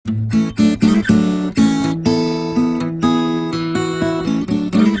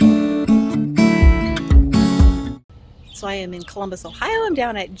I am in Columbus, Ohio. I'm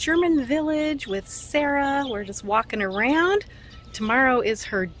down at German Village with Sarah. We're just walking around. Tomorrow is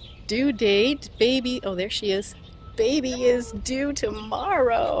her due date. Baby, oh there she is. Baby is due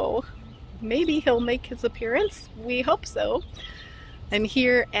tomorrow. Maybe he'll make his appearance. We hope so. I'm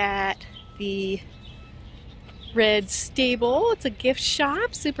here at the Red Stable. It's a gift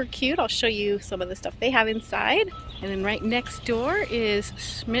shop, super cute. I'll show you some of the stuff they have inside. And then right next door is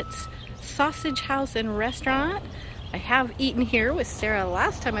Schmidts Sausage House and Restaurant. I have eaten here with Sarah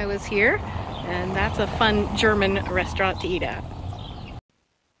last time I was here, and that's a fun German restaurant to eat at.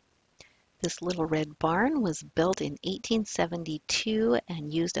 This little red barn was built in 1872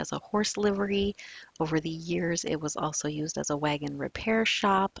 and used as a horse livery. Over the years, it was also used as a wagon repair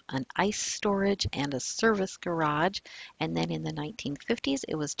shop, an ice storage, and a service garage. And then in the 1950s,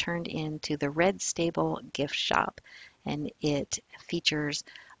 it was turned into the Red Stable gift shop. And it features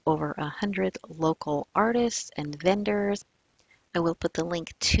over 100 local artists and vendors. I will put the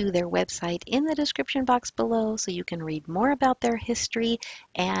link to their website in the description box below so you can read more about their history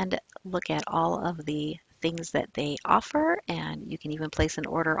and look at all of the things that they offer, and you can even place an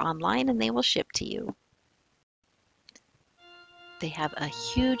order online and they will ship to you. They have a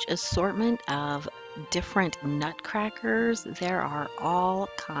huge assortment of different nutcrackers. There are all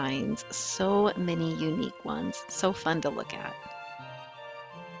kinds, so many unique ones, so fun to look at.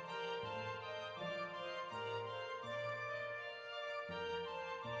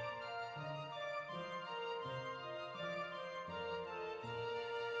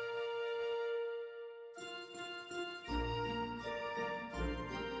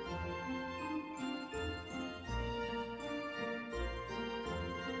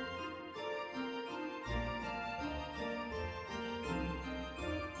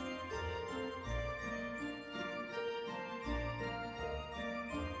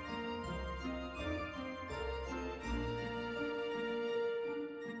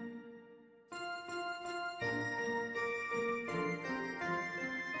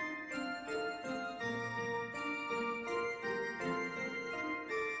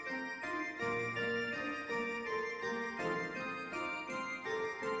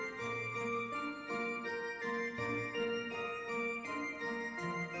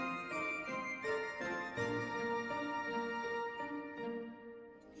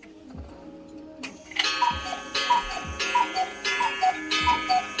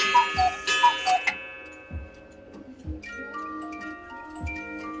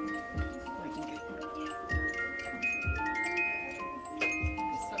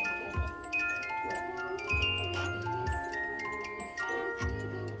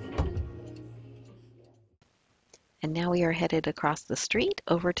 And now we are headed across the street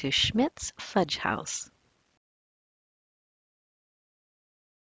over to Schmidts Fudge House.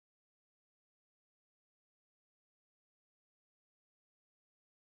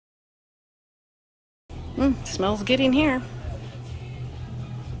 Smells good in here.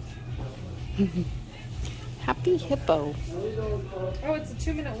 Happy Hippo. Oh, it's a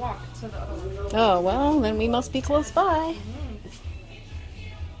 2-minute walk to the other one. Oh, well, then we must be close by.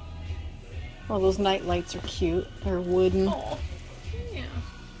 Oh, those night lights are cute. They're wooden. Oh, yeah.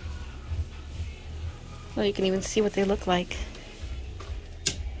 Well, you can even see what they look like.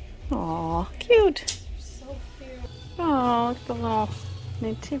 Aw, cute. So cute. Oh, look at the little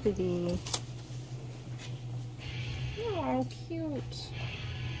nativity. Oh, cute.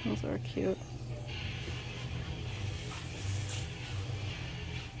 Those are cute.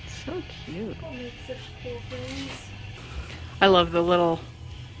 So cute. Oh, make such cool things. I love the little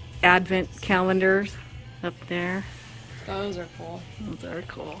advent calendars up there. Those are cool. Those are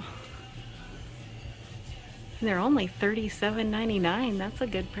cool. And they're only $37.99. That's a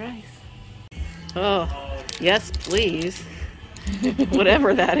good price. Oh, yes, please.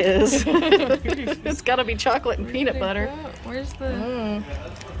 Whatever that is. It's got to be chocolate and peanut butter. Where's the sign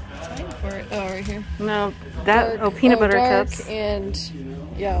for it? Oh, right here. No, that peanut butter dark cups. And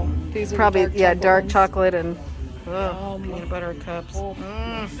yeah, these are Probably the dark ones. chocolate and peanut butter cups. Oh.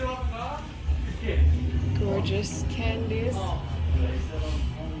 Gorgeous candies.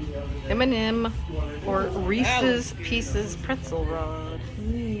 M&M or Reese's Pieces pretzel rod.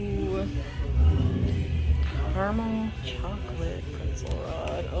 Ooh. Caramel chocolate pretzel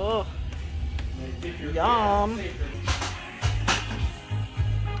rod. Oh, yum.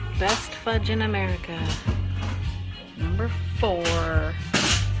 Best fudge in America. Number 4.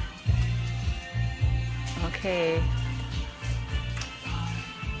 Okay.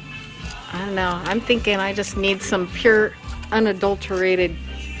 I don't know. I'm thinking I just need some pure, unadulterated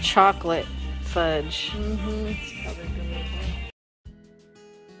chocolate fudge. Mm-hmm.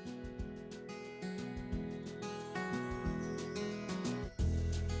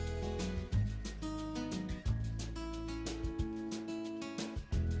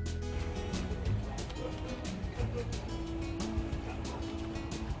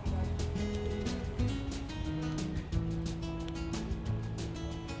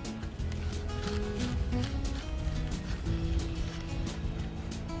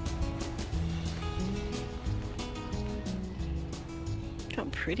 how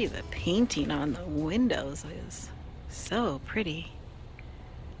pretty the painting on the windows is. So pretty.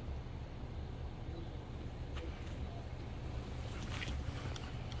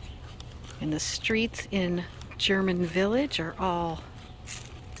 And the streets in German Village are all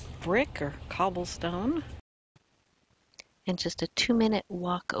brick or cobblestone. And just a 2-minute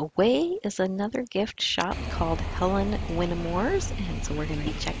walk away is another gift shop called Helen Winnemore's, and so we're going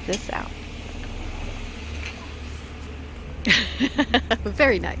to check this out.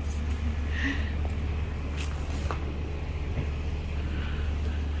 Very nice.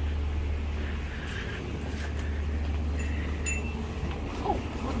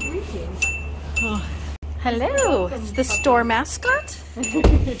 Oh. Hello, it's the store mascot.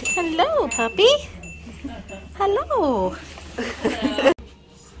 Hello, puppy. Hello.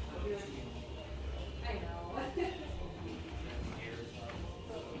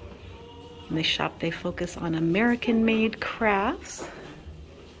 In this shop, they focus on American-made crafts.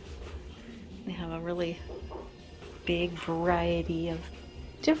 They have a really big variety of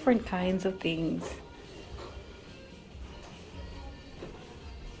different kinds of things.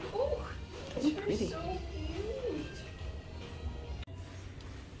 Oh, so pretty.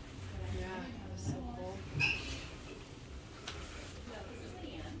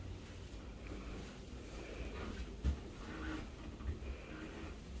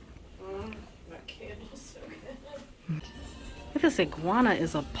 Look, this iguana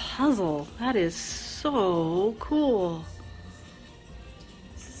is a puzzle. That is so cool.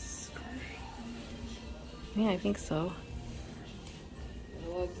 Yeah, I think so.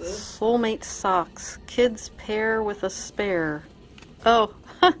 I love this. Soulmate socks. Kids pair with a spare. Oh,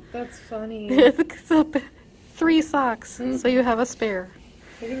 That's funny. it's 3 socks, so you have a spare.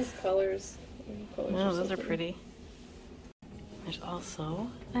 Look at these colors. Oh, those are pretty. There's also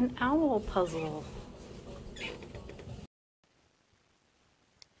an owl puzzle.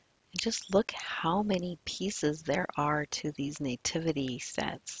 Just look how many pieces there are to these nativity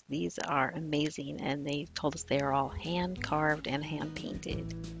sets. These are amazing, and they told us they are all hand carved and hand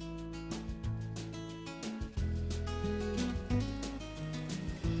painted.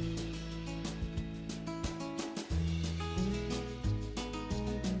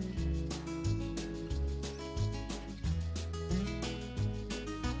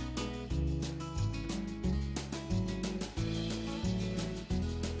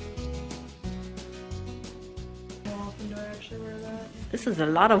 This is a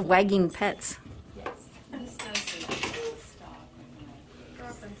lot of wagging pets.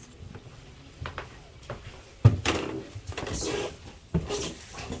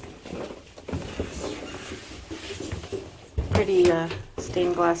 Pretty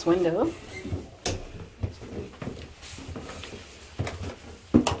stained glass window.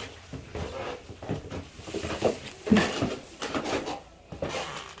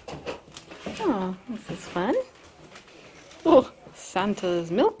 Oh, this is fun. Oh, Santa's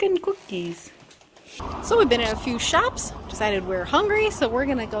milk and cookies. So we've been in a few shops, decided we're hungry, so we're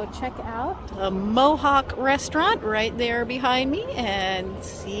gonna go check out a Mohawk restaurant right there behind me and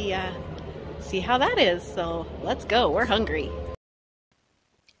see how that is. So let's go, we're hungry.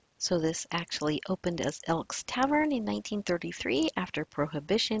 So this actually opened as Elk's Tavern in 1933 after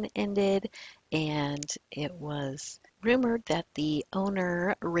Prohibition ended, and it was rumored that the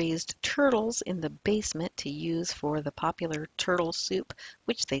owner raised turtles in the basement to use for the popular turtle soup,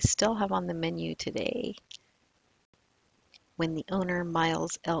 which they still have on the menu today. When the owner,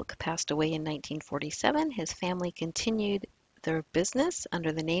 Miles Elk, passed away in 1947, his family continued their business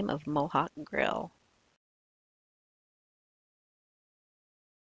under the name of Mohawk Grill.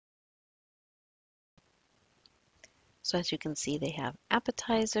 So as you can see, they have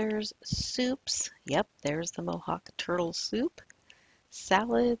appetizers, soups, yep, there's the Mohawk turtle soup,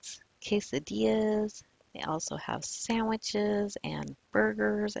 salads, quesadillas. They also have sandwiches and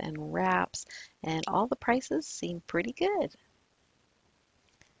burgers and wraps, and all the prices seem pretty good.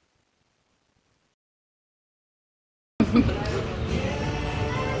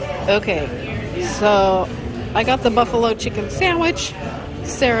 Okay, so I got the buffalo chicken sandwich.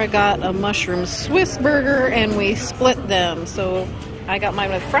 Sarah got a mushroom Swiss burger, and we split them. So I got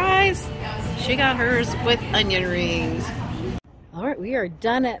mine with fries. She got hers with onion rings. All right, we are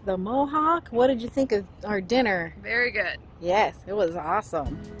done at the Mohawk. What did you think of our dinner? Very good. Yes, it was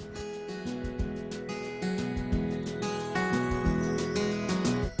awesome.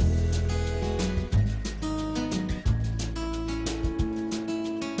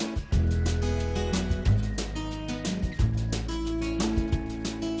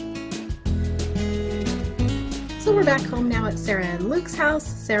 So we're back home now at Sarah and Luke's house.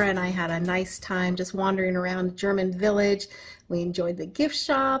 Sarah and I had a nice time just wandering around German Village. We enjoyed the gift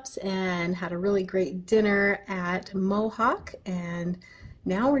shops and had a really great dinner at Mohawk, and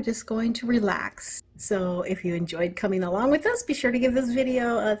now we're just going to relax. So if you enjoyed coming along with us, be sure to give this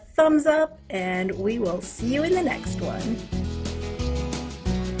video a thumbs up, and we will see you in the next one.